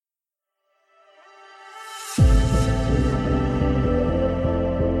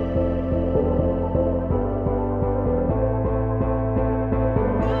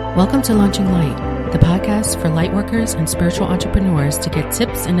Welcome to Launching Light, the podcast for lightworkers and spiritual entrepreneurs to get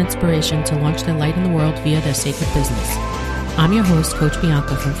tips and inspiration to launch their light in the world via their sacred business. I'm your host, Coach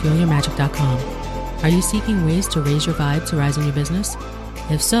Bianca from FuelYourMagic.com. Are you seeking ways to raise your vibe to rise in your business?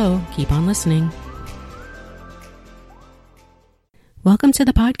 If so, keep on listening. Welcome to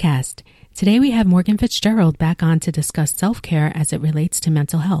the podcast. Today we have Morgan Fitzgerald back on to discuss self-care as it relates to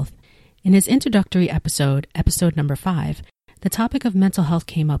mental health. In his introductory episode number 5, the topic of mental health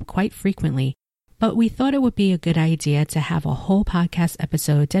came up quite frequently, but we thought it would be a good idea to have a whole podcast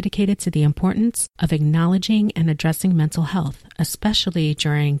episode dedicated to the importance of acknowledging and addressing mental health, especially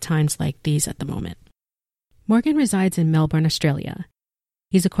during times like these at the moment. Morgan resides in Melbourne, Australia.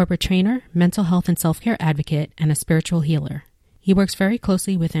 He's a corporate trainer, mental health and self-care advocate, and a spiritual healer. He works very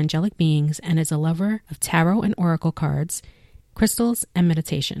closely with angelic beings and is a lover of tarot and oracle cards, crystals, and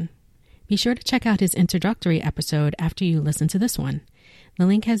meditation. Be sure to check out his introductory episode after you listen to this one. The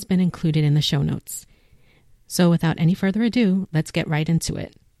link has been included in the show notes. So without any further ado, let's get right into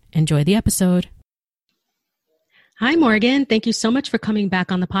it. Enjoy the episode. Hi, Morgan. Thank you so much for coming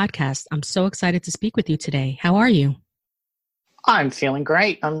back on the podcast. I'm so excited to speak with you today. How are you? I'm feeling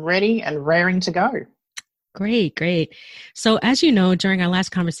great. I'm ready and raring to go. Great. So as you know, during our last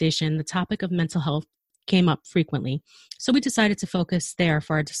conversation, the topic of mental health came up frequently. So we decided to focus there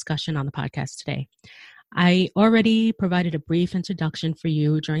for our discussion on the podcast today. I already provided a brief introduction for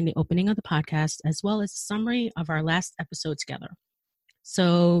you during the opening of the podcast, as well as a summary of our last episode together.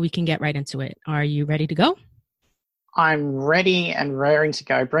 So we can get right into it. Are you ready to go? I'm ready and raring to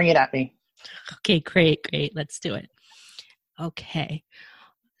go. Bring it at me. Okay, great. Let's do it. Okay.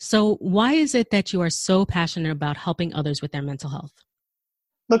 So why is it that you are so passionate about helping others with their mental health?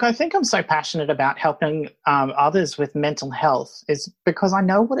 Look, I think I'm so passionate about helping others with mental health is because I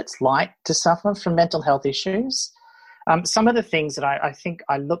know what it's like to suffer from mental health issues. Some of the things that I think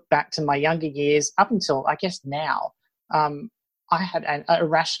I look back to my younger years up until, I guess, now, I had an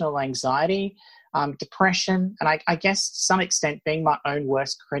irrational anxiety, depression, and I guess to some extent being my own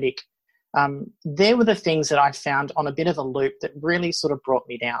worst critic. There were the things that I found on a bit of a loop that really sort of brought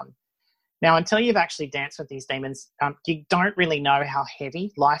me down. Now, until you've actually danced with these demons, you don't really know how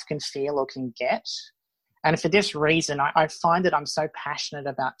heavy life can feel or can get. And for this reason, I find that I'm so passionate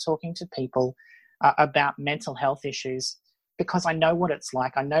about talking to people about mental health issues because I know what it's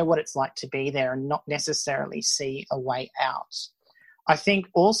like. I know what it's like to be there and not necessarily see a way out. I think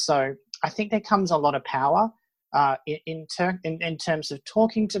there comes a lot of power in terms of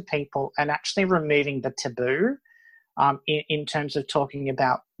talking to people and actually removing the taboo in terms of talking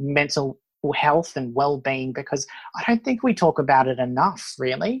about mental health and well-being, because I don't think we talk about it enough,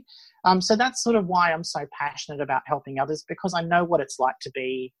 really. So that's sort of why I'm so passionate about helping others, because I know what it's like to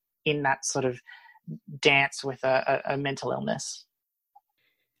be in that sort of dance with a mental illness.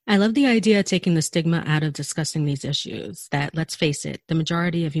 I love the idea of taking the stigma out of discussing these issues that, let's face it, the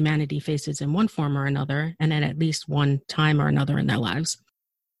majority of humanity faces in one form or another, and at least one time or another in their lives.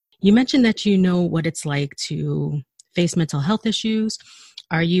 You mentioned that you know what it's like to face mental health issues.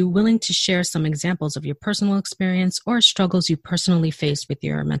 Are you willing to share some examples of your personal experience or struggles you personally faced with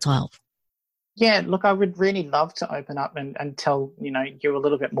your mental health? Yeah, look, I would really love to open up and tell you a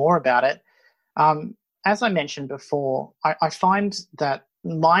little bit more about it. As I mentioned before, I find that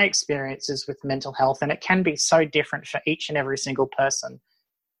my experiences with mental health, and it can be so different for each and every single person.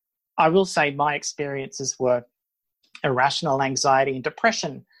 I will say my experiences were irrational anxiety and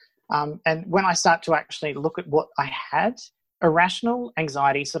depression. And when I start to actually look at what I had, irrational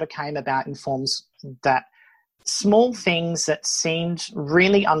anxiety sort of came about in forms that small things that seemed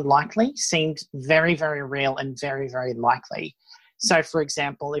really unlikely seemed very, very real and very, very likely. So, for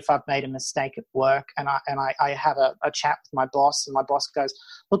example, if I've made a mistake at work and I have a chat with my boss, and my boss goes,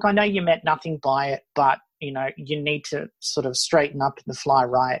 look, I know you meant nothing by it, but, you need to sort of straighten up and fly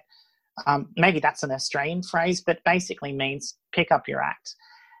right. Maybe that's an Australian phrase, but basically means pick up your act.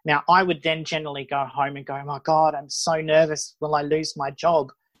 Now, I would then generally go home and go, oh, my God, I'm so nervous. Will I lose my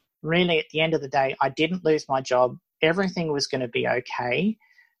job? Really, at the end of the day, I didn't lose my job. Everything was going to be okay,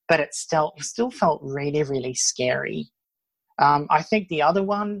 but it still felt really, really scary. I think the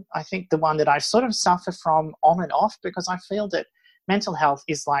one that I sort of suffer from on and off, because I feel that mental health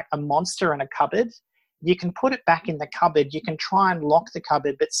is like a monster in a cupboard. You can put it back in the cupboard. You can try and lock the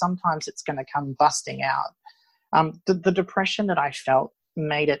cupboard, but sometimes it's going to come busting out. The depression that I felt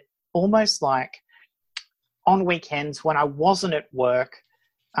made it almost like on weekends when I wasn't at work,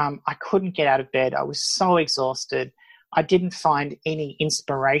 I couldn't get out of bed. I was so exhausted. I didn't find any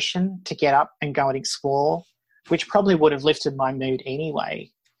inspiration to get up and go and explore, which probably would have lifted my mood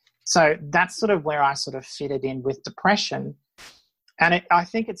anyway. So that's sort of where I sort of fitted in with depression. And I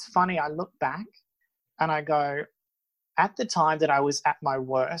think it's funny, I look back and I go, at the time that I was at my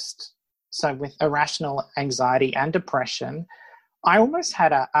worst, so with irrational anxiety and depression, I almost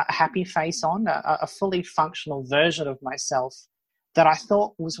had a happy face on, a fully functional version of myself that I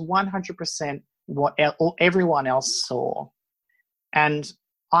thought was 100% what everyone else saw. And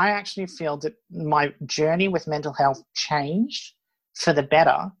I actually feel that my journey with mental health changed for the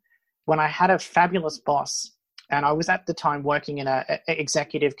better when I had a fabulous boss. And I was at the time working in an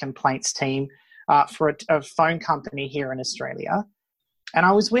executive complaints team for a phone company here in Australia. And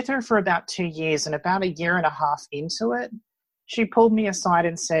I was with her for about 2 years, and about a year and a half into it, she pulled me aside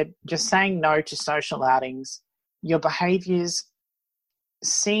and said, "Just saying no to social outings. Your behaviours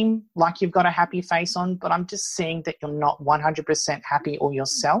seem like you've got a happy face on, but I'm just seeing that you're not 100% happy or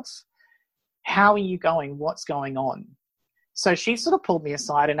yourself. How are you going? What's going on?" So she sort of pulled me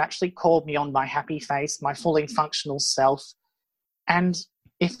aside and actually called me on my happy face, my fully functional self. And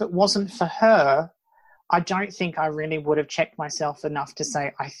if it wasn't for her, I don't think I really would have checked myself enough to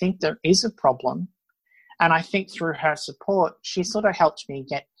say, I think there is a problem. And I think through her support, she sort of helped me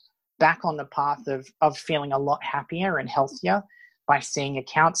get back on the path of feeling a lot happier and healthier by seeing a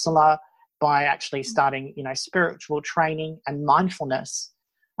counsellor, by actually starting, spiritual training and mindfulness.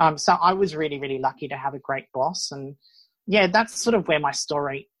 So I was really, really lucky to have a great boss. And yeah, that's sort of where my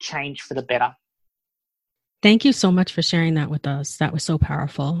story changed for the better. Thank you so much for sharing that with us. That was so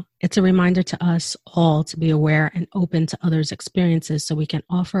powerful. It's a reminder to us all to be aware and open to others' experiences so we can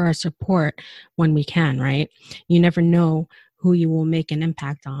offer our support when we can, right? You never know who you will make an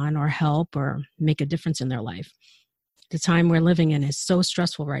impact on or help or make a difference in their life. The time we're living in is so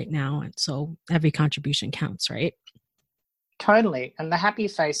stressful right now, and so every contribution counts, right? Totally. And the happy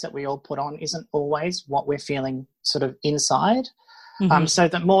face that we all put on isn't always what we're feeling sort of inside. Mm-hmm. So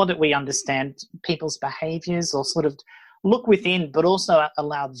the more that we understand people's behaviors or sort of look within, but also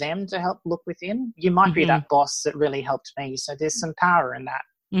allow them to help look within, you might be that boss that really helped me. So there's some power in that.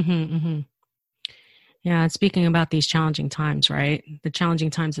 Mm-hmm, mm-hmm. Yeah. Speaking about these challenging times, right? The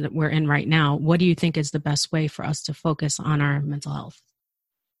challenging times that we're in right now, what do you think is the best way for us to focus on our mental health?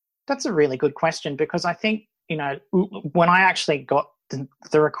 That's a really good question, because I think, when I actually got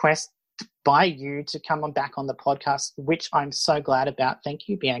the request by you to come back on the podcast, which I'm so glad about. Thank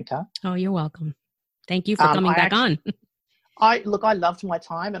you, Bianca. Oh, you're welcome. Thank you for coming back on. I loved my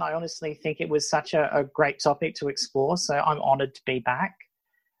time, and I honestly think it was such a great topic to explore. So I'm honored to be back.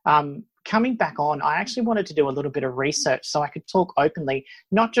 Coming back on, I actually wanted to do a little bit of research so I could talk openly,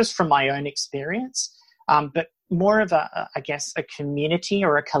 not just from my own experience, but more of a community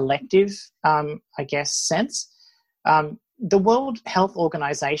or a collective, sense. The World Health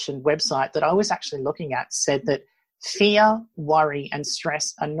Organization website that I was actually looking at said that fear, worry, and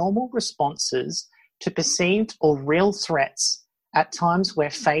stress are normal responses to perceived or real threats at times we're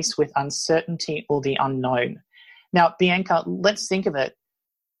faced with uncertainty or the unknown. Now, Bianca, let's think of it.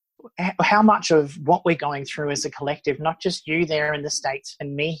 How much of what we're going through as a collective, not just you there in the States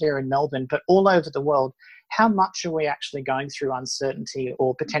and me here in Melbourne, but all over the world, how much are we actually going through uncertainty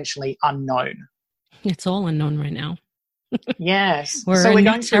or potentially unknown? It's all unknown right now. Yes. We're in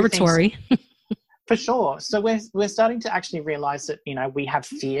new territory. For sure. So we're starting to actually realize that, we have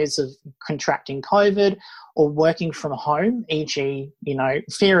fears of contracting COVID or working from home, e.g.,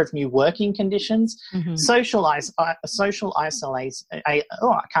 fear of new working conditions. Mm-hmm. Social isolation. I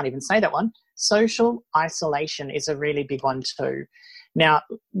can't even say that one. Social isolation is a really big one too. Now,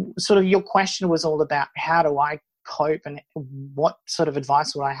 sort of your question was all about how do I cope and what sort of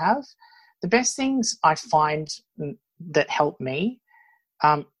advice would I have? The best things I find that help me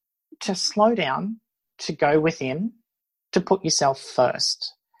to slow down, to go within, to put yourself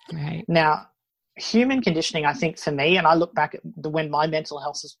first. Right. Now, human conditioning, I think for me, and I look back at when my mental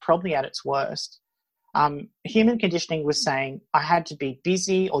health was probably at its worst, human conditioning was saying I had to be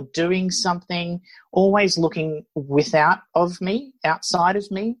busy or doing something, always looking outside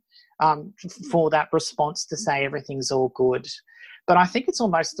of me, for that response to say everything's all good. But I think it's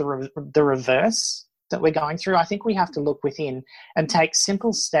almost the reverse that we're going through. I think we have to look within and take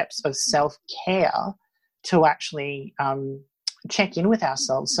simple steps of self-care to actually check in with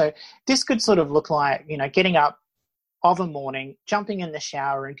ourselves. So this could sort of look like, getting up of a morning, jumping in the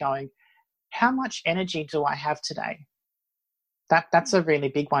shower and going, how much energy do I have today? That's a really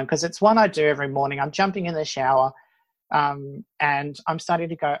big one, because it's one I do every morning. I'm jumping in the shower and I'm starting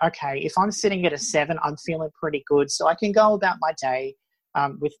to go, okay, if I'm sitting at a 7, I'm feeling pretty good. So I can go about my day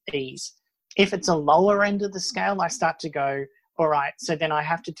with ease. If it's a lower end of the scale, I start to go, all right, so then I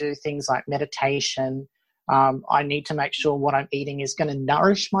have to do things like meditation. I need to make sure what I'm eating is going to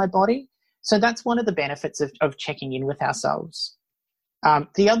nourish my body. So that's one of the benefits of checking in with ourselves.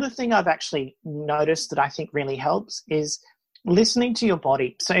 The other thing I've actually noticed that I think really helps is listening to your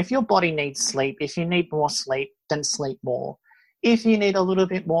body. So if your body needs sleep, if you need more sleep, then sleep more. If you need a little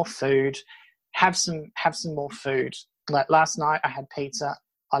bit more food, have some more food. Like last night I had pizza.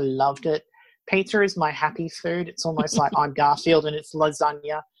 I loved it. Pizza is my happy food. It's almost like I'm Garfield and it's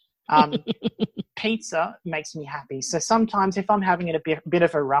lasagna. Pizza makes me happy. So sometimes if I'm having a bit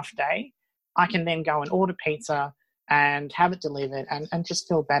of a rough day, I can then go and order pizza and have it delivered and just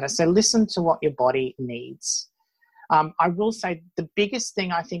feel better. So listen to what your body needs. I will say the biggest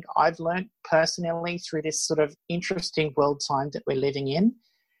thing I think I've learned personally through this sort of interesting world time that we're living in,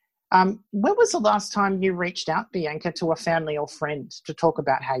 when was the last time you reached out, Bianca, to a family or friend to talk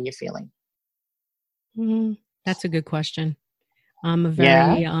about how you're feeling? That's a good question. I'm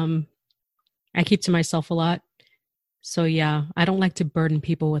I keep to myself a lot. So yeah, I don't like to burden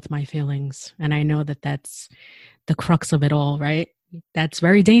people with my feelings. And I know that that's the crux of it all, right? That's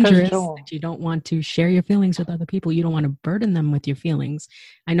very dangerous. Sure. You don't want to share your feelings with other people. You don't want to burden them with your feelings.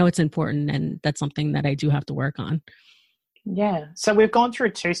 I know it's important, and that's something that I do have to work on. Yeah. So we've gone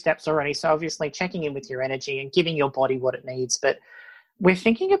through 2 steps already. So obviously checking in with your energy and giving your body what it needs. But we're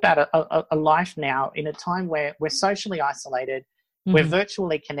thinking about a life now in a time where we're socially isolated. Mm-hmm. We're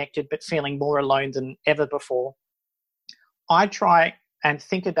virtually connected, but feeling more alone than ever before. I try and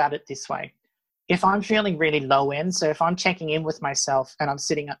think about it this way. If I'm feeling really low end, so if I'm checking in with myself and I'm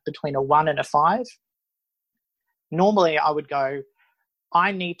sitting up between a 1 and a 5, normally I would go,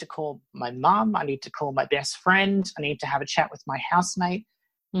 I need to call my mum, I need to call my best friend, I need to have a chat with my housemate.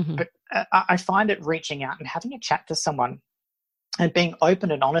 Mm-hmm. But I find it reaching out and having a chat to someone and being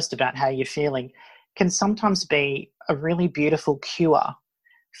open and honest about how you're feeling can sometimes be a really beautiful cure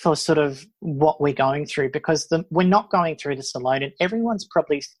for sort of what we're going through, because we're not going through this alone, and everyone's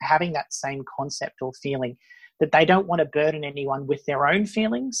probably having that same concept or feeling that they don't want to burden anyone with their own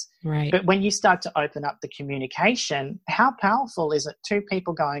feelings. Right. But when you start to open up the communication, how powerful is it? 2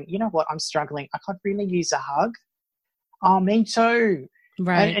 people going, you know what, I'm struggling. I could really use a hug. Oh, me too.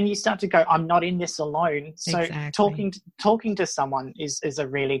 Right. And you start to go, I'm not in this alone. So exactly. talking to someone is a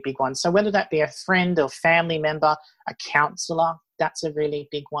really big one. So whether that be a friend or family member, a counsellor, that's a really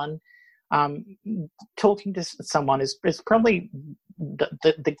big one. Talking to someone is probably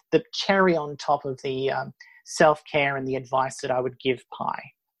the cherry on top of the self-care and the advice that I would give Pi.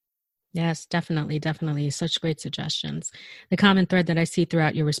 Yes, definitely. Such great suggestions. The common thread that I see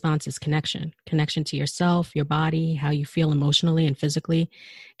throughout your response is connection to yourself, your body, how you feel emotionally and physically,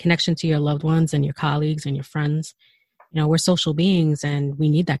 connection to your loved ones and your colleagues and your friends. You know, we're social beings and we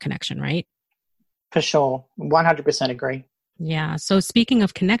need that connection, right? For sure. 100% agree. Yeah. So speaking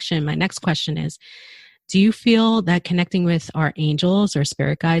of connection, my next question is, do you feel that connecting with our angels or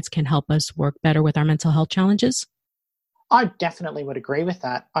spirit guides can help us work better with our mental health challenges? I definitely would agree with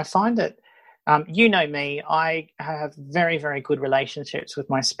that. I find that, you know me, I have very, very good relationships with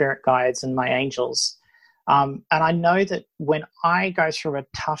my spirit guides and my angels. And I know that when I go through a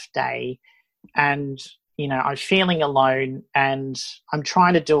tough day and, you know, I'm feeling alone and I'm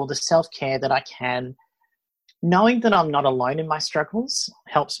trying to do all the self-care that I can, knowing that I'm not alone in my struggles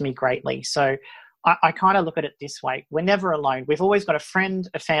helps me greatly. So I kind of look at it this way. We're never alone. We've always got a friend,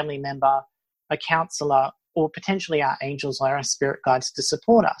 a family member, a counsellor, or potentially our angels or our spirit guides to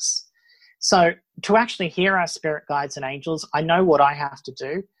support us. So to actually hear our spirit guides and angels, I know what I have to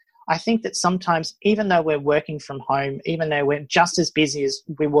do. I think that sometimes, even though we're working from home, even though we're just as busy as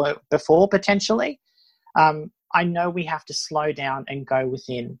we were before potentially, I know we have to slow down and go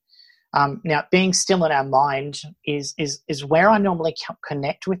within. Now, being still in our mind is where I normally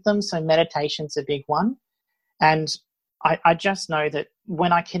connect with them. So meditation's a big one. And I just know that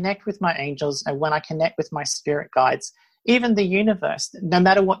when I connect with my angels and when I connect with my spirit guides, even the universe, no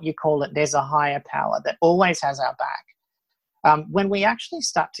matter what you call it, there's a higher power that always has our back. When we actually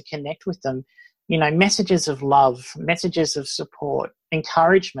start to connect with them, you know, messages of love, messages of support,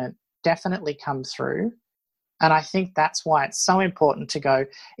 encouragement definitely come through. And I think that's why it's so important to go,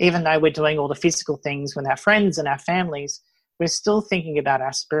 even though we're doing all the physical things with our friends and our families, we're still thinking about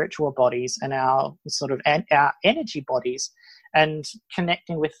our spiritual bodies and our sort of our energy bodies and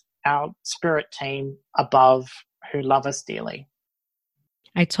connecting with our spirit team above who love us dearly.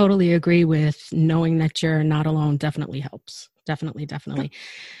 I totally agree with knowing that you're not alone definitely helps. Definitely.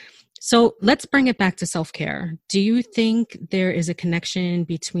 So let's bring it back to self-care. Do you think there is a connection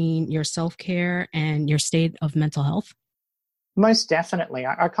between your self-care and your state of mental health? Most definitely.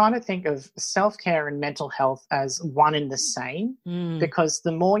 I kind of think of self-care and mental health as one and the same, because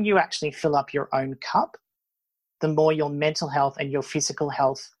the more you actually fill up your own cup, the more your mental health and your physical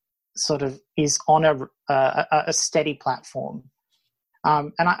health sort of is on a steady platform.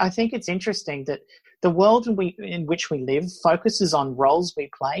 And I think it's interesting that the world in which we live focuses on roles we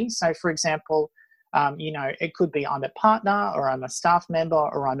play. So, for example, it could be I'm a partner, or I'm a staff member,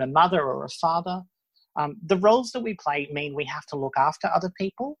 or I'm a mother or a father. The roles that we play mean we have to look after other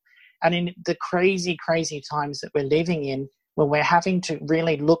people. And in the crazy, crazy times that we're living in, where we're having to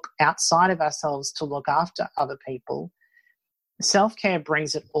really look outside of ourselves to look after other people, self-care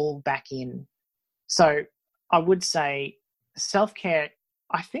brings it all back in. So I would say self-care,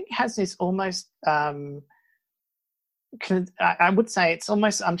 I think, has this almost, I would say it's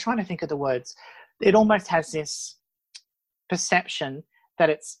almost, I'm trying to think of the words, it almost has this perception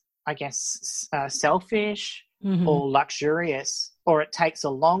that it's, I guess, selfish or luxurious, or it takes a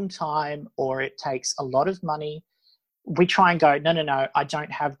long time, or it takes a lot of money. We try and go, no, I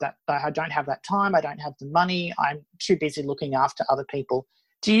don't have that. I don't have that time. I don't have the money. I'm too busy looking after other people.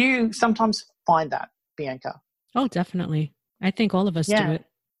 Do you sometimes find that, Bianca? Oh, definitely. I think all of us do it.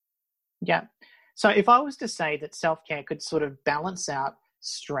 Yeah. So if I was to say that self-care could sort of balance out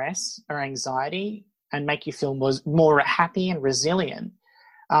stress or anxiety and make you feel more happy and resilient,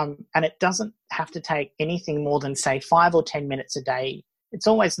 and it doesn't have to take anything more than, say, 5 or 10 minutes a day. It's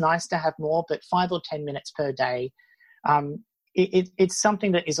always nice to have more, but 5 or 10 minutes per day, it's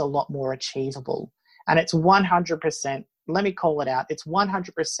something that is a lot more achievable. And it's 100%, let me call it out, it's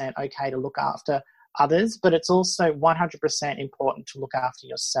 100% okay to look after others, but it's also 100% important to look after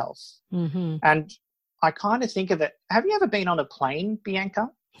yourself. And I kind of think of it, have you ever been on a plane, Bianca?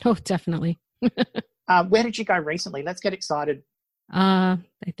 Oh, definitely. Where did you go recently? Let's get excited. I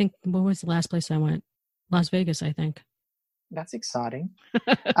think, what was the last place I went? Las Vegas, I think. That's exciting.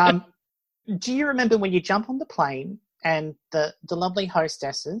 Do you remember when you jump on the plane and the lovely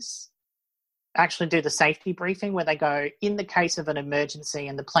hostesses actually do the safety briefing where they go, in the case of an emergency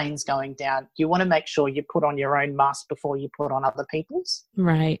and the plane's going down, you want to make sure you put on your own mask before you put on other people's?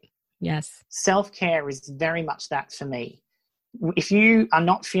 Right. Yes. Self-care is very much that for me. If you are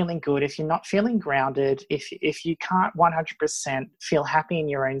not feeling good, if you're not feeling grounded, if you can't 100% feel happy in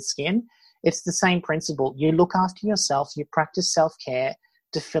your own skin, it's the same principle. You look after yourself, you practice self-care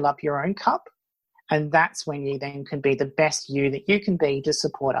to fill up your own cup, and that's when you then can be the best you that you can be to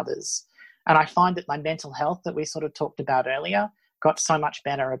support others. And I find that my mental health that we sort of talked about earlier got so much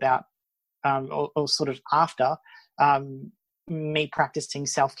better about, or sort of after me practicing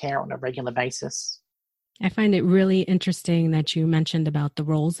self-care on a regular basis. I find it really interesting that you mentioned about the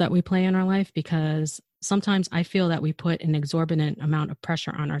roles that we play in our life, because sometimes I feel that we put an exorbitant amount of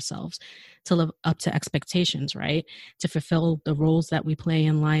pressure on ourselves to live up to expectations, right? To fulfill the roles that we play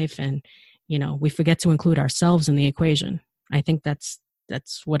in life. And, we forget to include ourselves in the equation. I think that's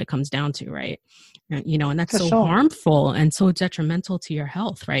what it comes down to, right? And that's so harmful and so detrimental to your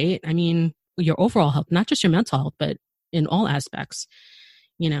health, right? I mean, your overall health, not just your mental health, but in all aspects,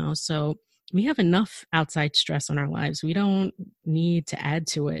 so we have enough outside stress on our lives. We don't need to add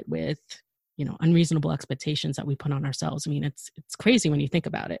to it with, unreasonable expectations that we put on ourselves. I mean, it's crazy when you think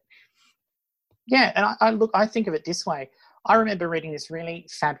about it. Yeah. And I think of it this way. I remember reading this really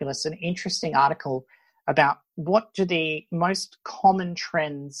fabulous and interesting article about what are the most common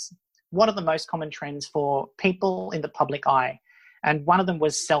trends for people in the public eye. And one of them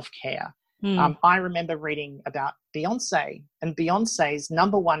was self-care. I remember reading about Beyonce, and Beyonce's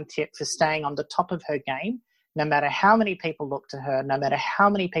number one tip for staying on the top of her game, no matter how many people looked to her, no matter how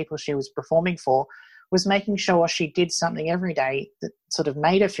many people she was performing for, was making sure she did something every day that sort of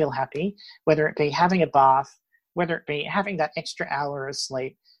made her feel happy, whether it be having a bath, whether it be having that extra hour of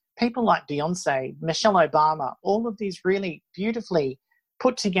sleep. People like Beyonce, Michelle Obama, all of these really beautifully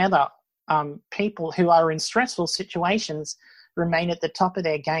put together people who are in stressful situations remain at the top of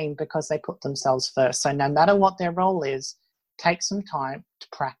their game because they put themselves first. So no matter what their role is, take some time to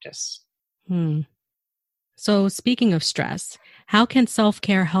practice. So speaking of stress, how can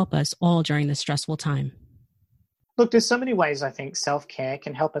self-care help us all during this stressful time? Look, there's so many ways I think self-care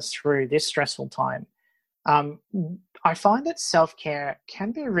can help us through this stressful time. I find that self-care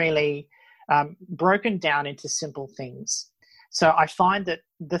can be really broken down into simple things. So I find that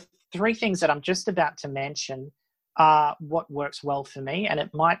the 3 things that I'm just about to mention are what works well for me, and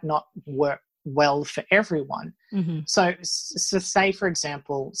it might not work well for everyone. So say, for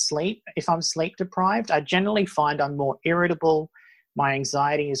example, sleep. If I'm sleep deprived, I generally find I'm more irritable. My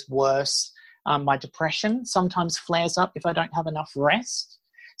anxiety is worse. My depression sometimes flares up if I don't have enough rest.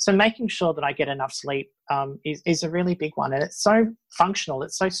 So making sure that I get enough sleep is a really big one. And it's so functional.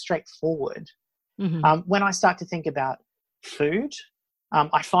 It's so straightforward. When I start to think about food,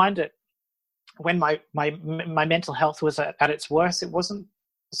 I find it when my mental health was at its worst, it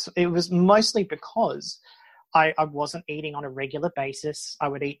was mostly because I wasn't eating on a regular basis. I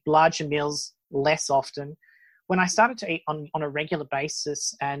would eat larger meals less often. When I started to eat on a regular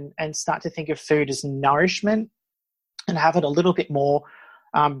basis and start to think of food as nourishment and have it a little bit more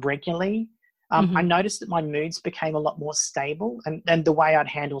regularly, I noticed that my moods became a lot more stable, and the way I'd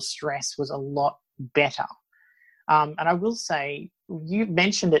handle stress was a lot better. And I will say, you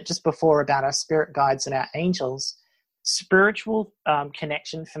mentioned it just before about our spirit guides and our angels. Spiritual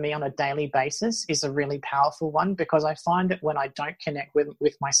connection for me on a daily basis is a really powerful one, because I find that when I don't connect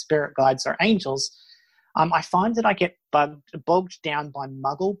with my spirit guides or angels, I find that I get bogged down by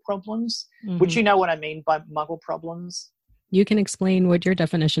muggle problems, which you know what I mean by muggle problems. You can explain what your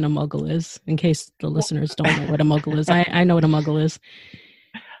definition of muggle is, in case the listeners don't know what a muggle is. I know what a muggle is.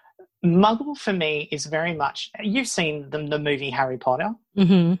 Muggle for me is very much, you've seen the movie Harry Potter.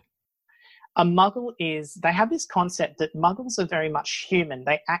 Mm-hmm. A muggle is, they have this concept that muggles are very much human.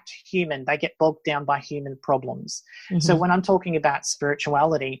 They act human. They get bogged down by human problems. So when I'm talking about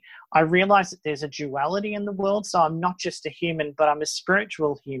spirituality, I realize that there's a duality in the world. So I'm not just a human, but I'm a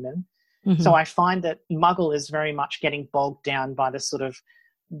spiritual human. So I find that muggle is very much getting bogged down by the sort of,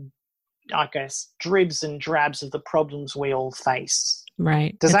 I guess, dribs and drabs of the problems we all face.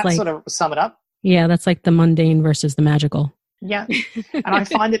 Right. Does that sort of sum it up? Yeah, that's like the mundane versus the magical. Yeah. And I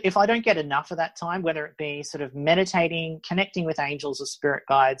find that if I don't get enough of that time, whether it be sort of meditating, connecting with angels or spirit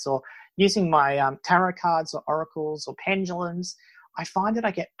guides, or using my tarot cards or oracles or pendulums, I find that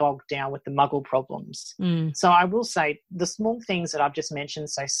I get bogged down with the muggle problems. So I will say the small things that I've just mentioned,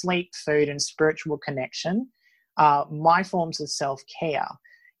 so sleep, food, and spiritual connection, are my forms of self-care.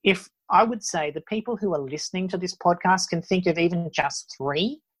 If I would say the people who are listening to this podcast can think of even just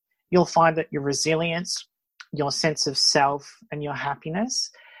 3, you'll find that your resilience, your sense of self, and your happiness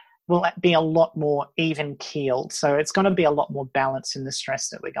will be a lot more even keeled. So it's going to be a lot more balance in the stress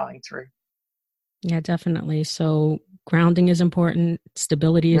that we're going through. Yeah, definitely. So grounding is important.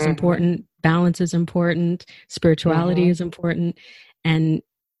 Stability is important. Balance is important. Spirituality is important. And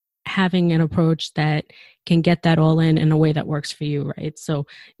having an approach that can get that all in a way that works for you, right? So,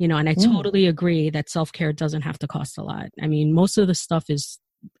 and I totally agree that self-care doesn't have to cost a lot. I mean, most of the stuff is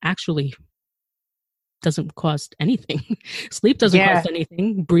actually doesn't cost anything. Sleep doesn't cost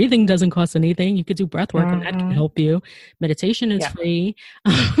anything. Breathing doesn't cost anything. You could do breath work and that can help you. Meditation is free.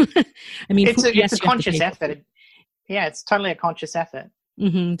 I mean, it's a conscious effort. Yeah, it's totally a conscious effort.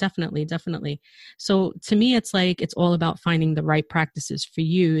 Definitely. So to me, it's like, it's all about finding the right practices for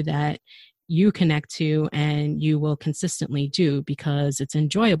you that you connect to and you will consistently do because it's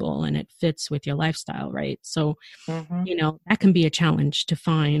enjoyable and it fits with your lifestyle, right? So, that can be a challenge to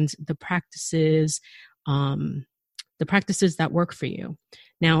find the practices that work for you.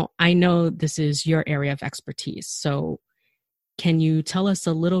 Now, I know this is your area of expertise. So can you tell us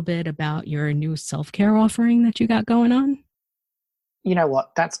a little bit about your new self-care offering that you got going on? You know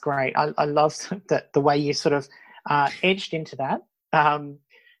what? That's great. I love the way you sort of edged into that.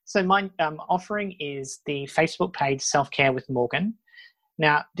 So my offering is the Facebook page Self-Care with Morgan.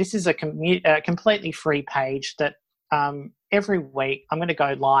 Now, this is a completely free page that every week I'm going to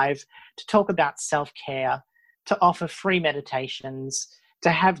go live to talk about self-care, to offer free meditations, to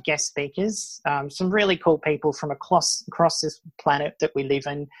have guest speakers, some really cool people from across this planet that we live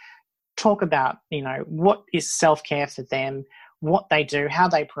in, talk about, what is self-care for them, what they do, how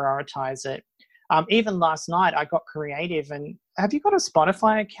they prioritize it. Even last night I got creative. And have you got a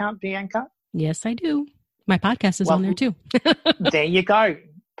Spotify account, Bianca? Yes, I do. My podcast is on there too. There you go.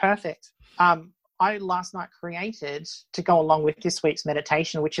 Perfect. I last night created, to go along with this week's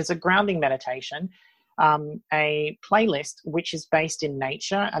meditation, which is a grounding meditation, a playlist which is based in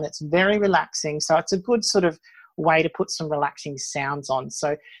nature and it's very relaxing. So it's a good sort of way to put some relaxing sounds on.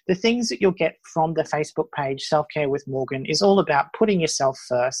 So the things that you'll get from the Facebook page, Self-Care with Morgan, is all about putting yourself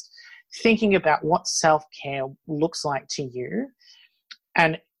first, thinking about what self-care looks like to you.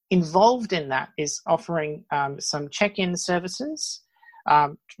 And involved in that is offering some check-in services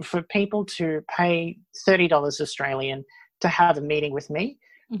for people to pay $30 Australian to have a meeting with me,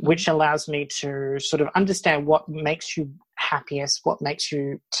 which allows me to sort of understand what makes you happiest, what makes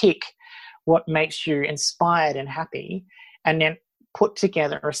you tick, what makes you inspired and happy, and then put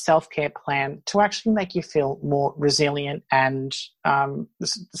together a self-care plan to actually make you feel more resilient and,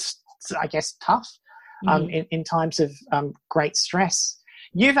 I guess, tough in times of great stress.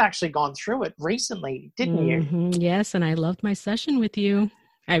 You've actually gone through it recently, didn't you? Yes, and I loved my session with you.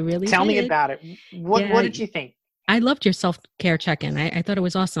 I really Tell did. me about it. What did you think? I loved your self-care check-in. I thought it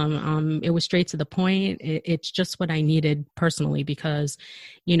was awesome. It was straight to the point. It's just what I needed personally because,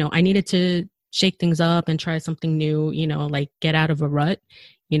 I needed to shake things up and try something new, like get out of a rut,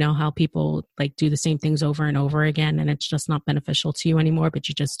 You know, how people like do the same things over and over again, and it's just not beneficial to you anymore, but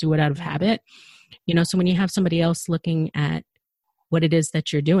you just do it out of habit. You know, so when you have somebody else looking at what it is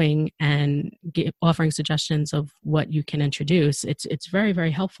that you're doing and offering suggestions of what you can introduce, it's very,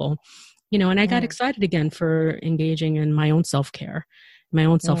 very helpful. You know, and I got excited again for engaging in my own self-care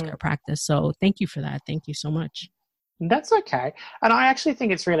practice. So thank you for that. Thank you so much. That's okay. And I actually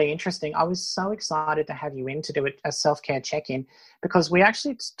think it's really interesting. I was so excited to have you in to do a self-care check-in because we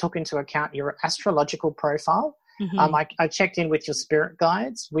actually took into account your astrological profile. Mm-hmm. I checked in with your spirit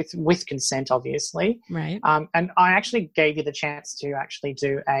guides with consent, obviously. Right. And I actually gave you the chance to actually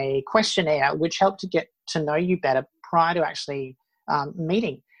do a questionnaire, which helped to get to know you better prior to actually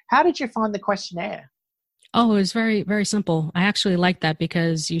meeting. How did you find the questionnaire? Oh, it was very, very simple. I actually like that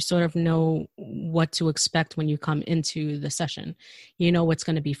because you sort of know what to expect when you come into the session. You know what's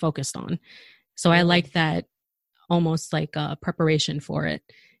going to be focused on. So I like that, almost like a preparation for it.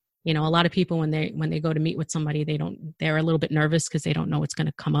 You know, a lot of people when they go to meet with somebody, they're a little bit nervous because they don't know what's going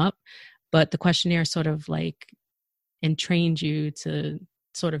to come up. But the questionnaire sort of like entrained you to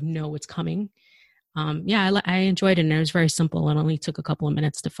sort of know what's coming. I enjoyed it, and it was very simple. It only took a couple of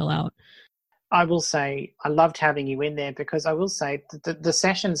minutes to fill out. I will say I loved having you in there because I will say the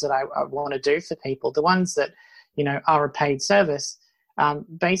sessions that I want to do for people, the ones that, you know, are a paid service,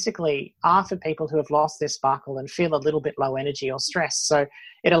 basically are for people who have lost their sparkle and feel a little bit low energy or stress. So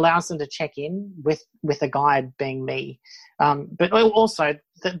it allows them to check in with a guide being me. But also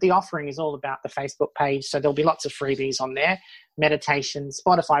the offering is all about the Facebook page. So there'll be lots of freebies on there, meditation,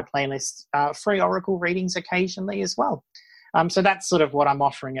 Spotify playlists, free oracle readings occasionally as well. So that's sort of what I'm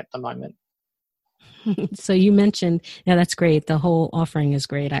offering at the moment. So you mentioned, yeah, that's great. The whole offering is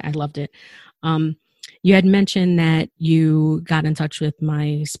great. I loved it. You had mentioned that you got in touch with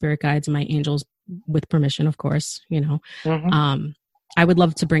my spirit guides and my angels with permission, of course, you know. Mm-hmm. I would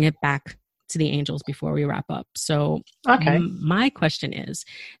love to bring it back to the angels before we wrap up. So okay. My question is,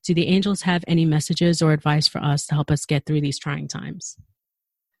 do the angels have any messages or advice for us to help us get through these trying times?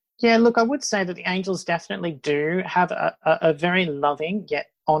 Yeah, look, I would say that the angels definitely do have a very loving yet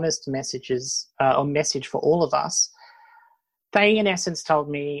honest message for all of us. They, in essence, told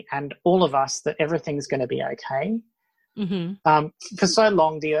me and all of us that everything's going to be okay. Mm-hmm. For so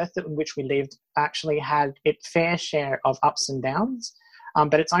long, the earth in which we lived actually had its fair share of ups and downs,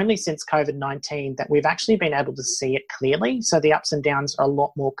 but it's only since COVID-19 that we've actually been able to see it clearly. So the ups and downs are a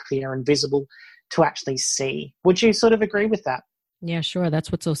lot more clear and visible to actually see. Would you sort of agree with that? Yeah, sure.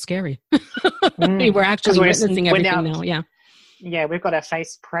 That's what's so scary. We're actually witnessing everything now. Yeah. Yeah, we've got our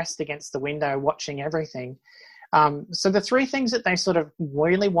face pressed against the window watching everything. So the three things that they sort of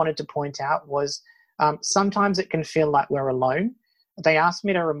really wanted to point out was sometimes it can feel like we're alone. They asked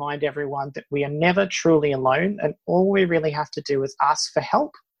me to remind everyone that we are never truly alone, and all we really have to do is ask for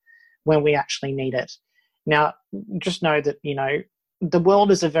help when we actually need it. Now, just know that, you know, the world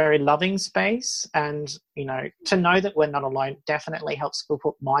is a very loving space, and, you know, to know that we're not alone definitely helps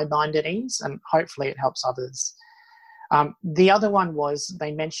put my mind at ease, and hopefully it helps others. The other one was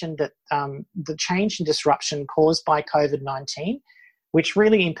they mentioned that the change and disruption caused by COVID-19, which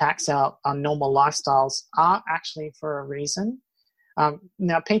really impacts our normal lifestyles, are actually for a reason.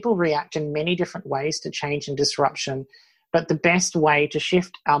 Now, people react in many different ways to change and disruption, but the best way to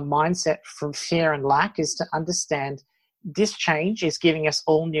shift our mindset from fear and lack is to understand this change is giving us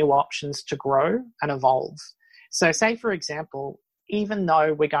all new options to grow and evolve. So say, for example, even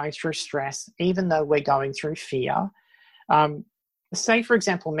though we're going through stress, even though we're going through fear, say, for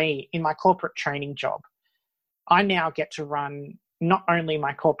example, me in my corporate training job, I now get to run not only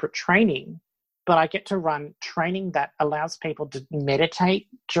my corporate training, but I get to run training that allows people to meditate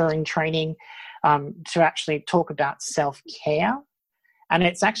during training, to actually talk about self-care. And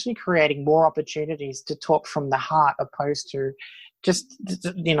it's actually creating more opportunities to talk from the heart, opposed to just,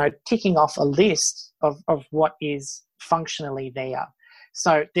 you know, ticking off a list of what is functionally there.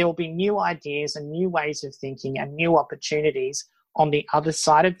 So there will be new ideas and new ways of thinking and new opportunities on the other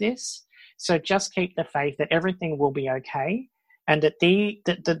side of this. So just keep the faith that everything will be okay, and that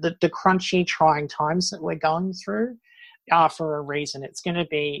the crunchy, trying times that we're going through are for a reason. It's going to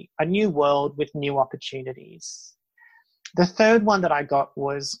be a new world with new opportunities. The third one that I got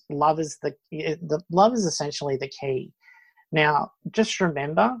was love is love is essentially the key. Now, just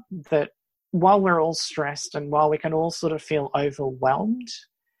remember that while we're all stressed and while we can all sort of feel overwhelmed,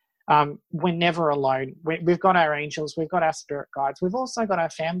 we're never alone. We've got our angels, we've got our spirit guides, we've also got our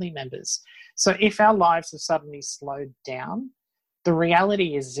family members. So if our lives have suddenly slowed down, the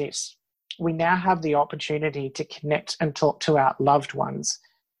reality is this: we now have the opportunity to connect and talk to our loved ones.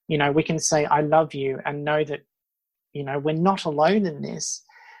 You know, we can say, I love you, and know that, you know, we're not alone in this.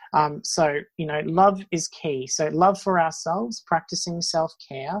 So, love is key. So love for ourselves, practicing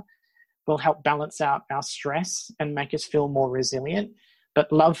self-care will help balance out our stress and make us feel more resilient.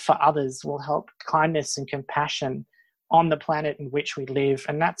 But love for others will help kindness and compassion on the planet in which we live.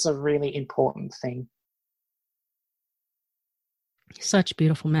 And that's a really important thing. Such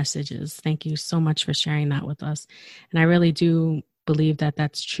beautiful messages. Thank you so much for sharing that with us. And I really do believe that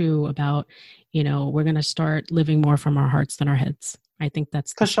that's true about, we're going to start living more from our hearts than our heads. I think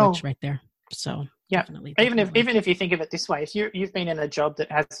that's the switch right there. So yeah, definitely. Even if you think of it this way, if you've been in a job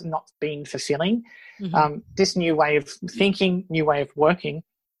that has not been fulfilling, this new way of thinking, new way of working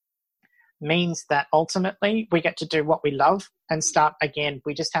means that ultimately we get to do what we love and start again.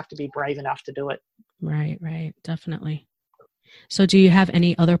 We just have to be brave enough to do it. Right. Definitely. So do you have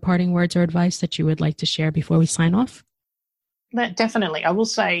any other parting words or advice that you would like to share before we sign off? Definitely. I will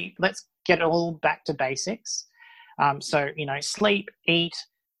say, let's get all back to basics. So, sleep, eat,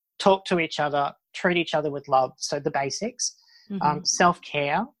 talk to each other, treat each other with love. So the basics.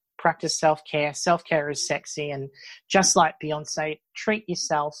 Self-care, practice self-care. Self-care is sexy. And just like Beyonce, treat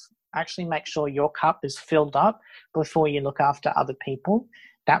yourself. Actually make sure your cup is filled up before you look after other people.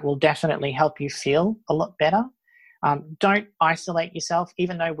 That will definitely help you feel a lot better. Don't isolate yourself,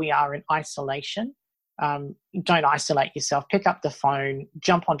 even though we are in isolation. Don't isolate yourself. Pick up the phone,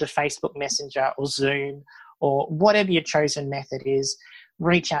 jump onto Facebook Messenger or Zoom or whatever your chosen method is.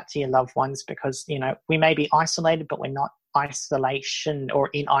 Reach out to your loved ones because, we may be isolated, but we're not in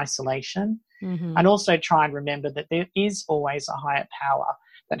isolation. And also try and remember that there is always a higher power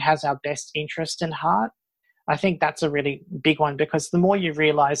that has our best interest in heart. I think that's a really big one because the more you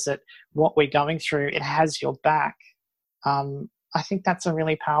realize that what we're going through, it has your back, I think that's a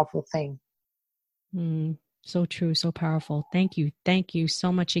really powerful thing. So true, so powerful. Thank you. Thank you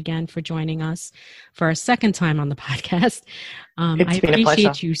so much again for joining us for a second time on the podcast. I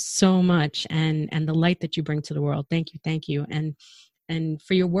appreciate you so much and the light that you bring to the world. Thank you. And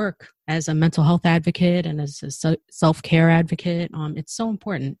for your work as a mental health advocate and as a self-care advocate. It's so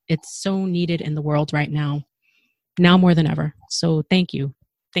important. It's so needed in the world right now more than ever. So thank you.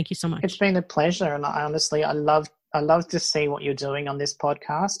 Thank you so much. It's been a pleasure. And I love to see what you're doing on this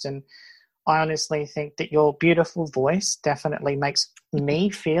podcast. And I honestly think that your beautiful voice definitely makes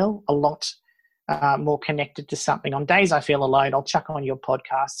me feel a lot more connected to something. On days I feel alone, I'll chuck on your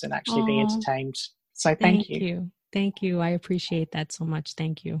podcast and actually be entertained. So thank you. Thank you. I appreciate that so much.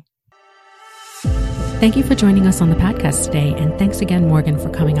 Thank you. Thank you for joining us on the podcast today. And thanks again, Morgan, for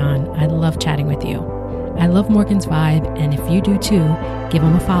coming on. I love chatting with you. I love Morgan's vibe. And if you do too, give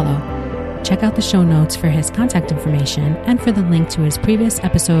him a follow. Check out the show notes for his contact information and for the link to his previous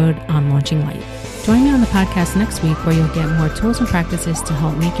episode on launching light. Join me on the podcast next week where you'll get more tools and practices to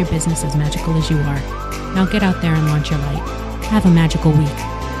help make your business as magical as you are. Now get out there and launch your light. Have a magical week.